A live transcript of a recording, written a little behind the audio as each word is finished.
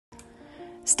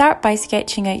Start by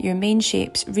sketching out your main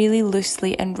shapes really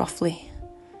loosely and roughly.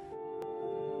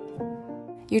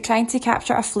 You're trying to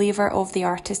capture a flavour of the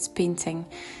artist's painting,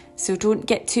 so don't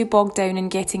get too bogged down in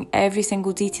getting every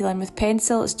single detail in with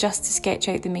pencil, it's just to sketch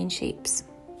out the main shapes.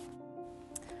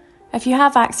 If you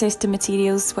have access to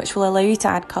materials which will allow you to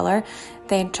add colour,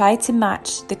 then try to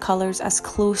match the colours as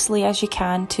closely as you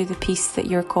can to the piece that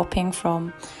you're copying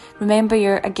from. Remember,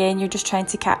 you're just trying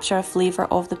to capture a flavour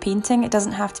of the painting. It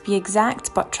doesn't have to be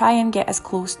exact, but try and get as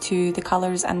close to the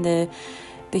colours and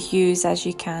the hues as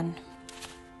you can.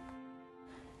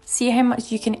 See how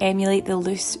much you can emulate the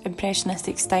loose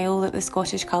impressionistic style that the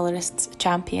Scottish colourists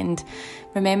championed.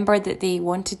 Remember that they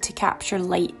wanted to capture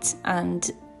light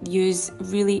and use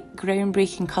really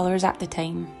groundbreaking colours at the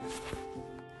time.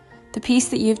 The piece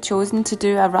that you've chosen to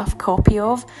do a rough copy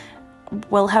of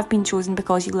will have been chosen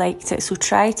because you liked it, so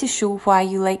try to show why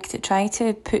you liked it. Try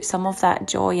to put some of that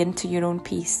joy into your own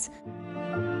piece.